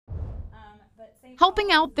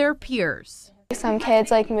helping out their peers. Some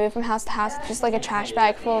kids move from house to house with just a trash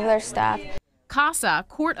bag full of their stuff. CASA,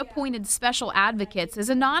 Court-Appointed Special Advocates, is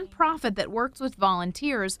a nonprofit that works with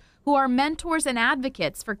volunteers who are mentors and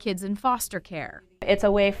advocates for kids in foster care. It's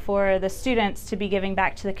a way for the students to be giving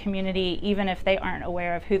back to the community even if they aren't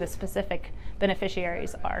aware of who the specific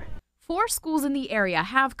beneficiaries are. 4 schools in the area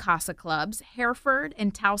have CASA Clubs: Hereford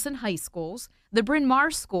and Towson High Schools, the Bryn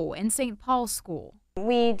Mawr School, and St. Paul's School.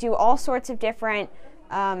 We do all sorts of different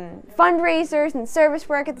fundraisers and service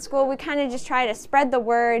work at the school. We kind of just try to spread the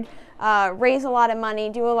word, raise a lot of money,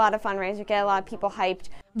 do a lot of fundraisers, get a lot of people hyped.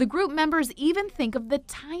 The group members even think of the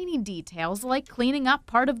tiny details like cleaning up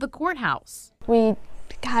part of the courthouse. We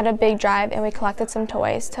had a big drive and we collected some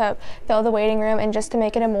toys to fill the waiting room and just to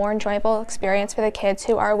make it a more enjoyable experience for the kids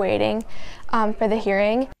who are waiting for the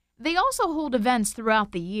hearing. They also hold events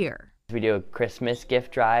throughout the year. We do a Christmas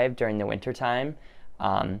gift drive during the winter time.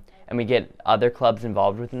 And we get other clubs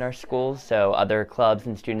involved within our schools, so other clubs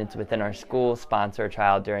and students within our school sponsor a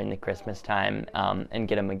child during the Christmas time and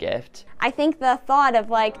get them a gift. I think the thought of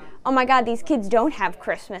oh my God, these kids don't have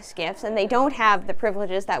Christmas gifts and they don't have the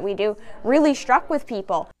privileges that we do really struck with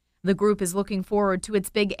people. The group is looking forward to its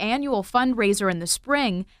big annual fundraiser in the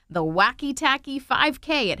spring, the Wacky Tacky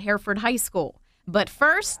 5K at Hereford High School. But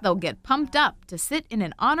first, they'll get pumped up to sit in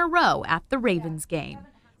an honor row at the Ravens game.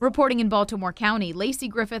 Reporting in Baltimore County, Lacey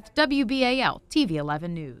Griffith, WBAL-TV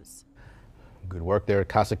 11 News. Good work there,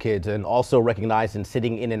 CASA kids. And also recognized and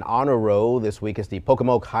sitting in an honor row this week is the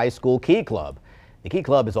Pocomoke High School Key Club. The Key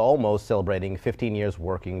Club is almost celebrating 15 years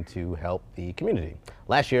working to help the community.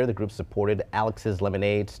 Last year, the group supported Alex's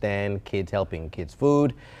Lemonade Stand, Kids Helping Kids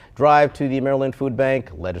Food, drive to the Maryland Food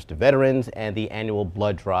Bank, letters to veterans, and the annual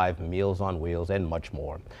blood drive, Meals on Wheels, and much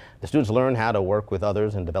more. The students learn how to work with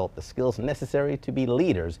others and develop the skills necessary to be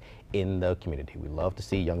leaders in the community. We love to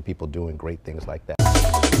see young people doing great things like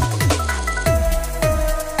that.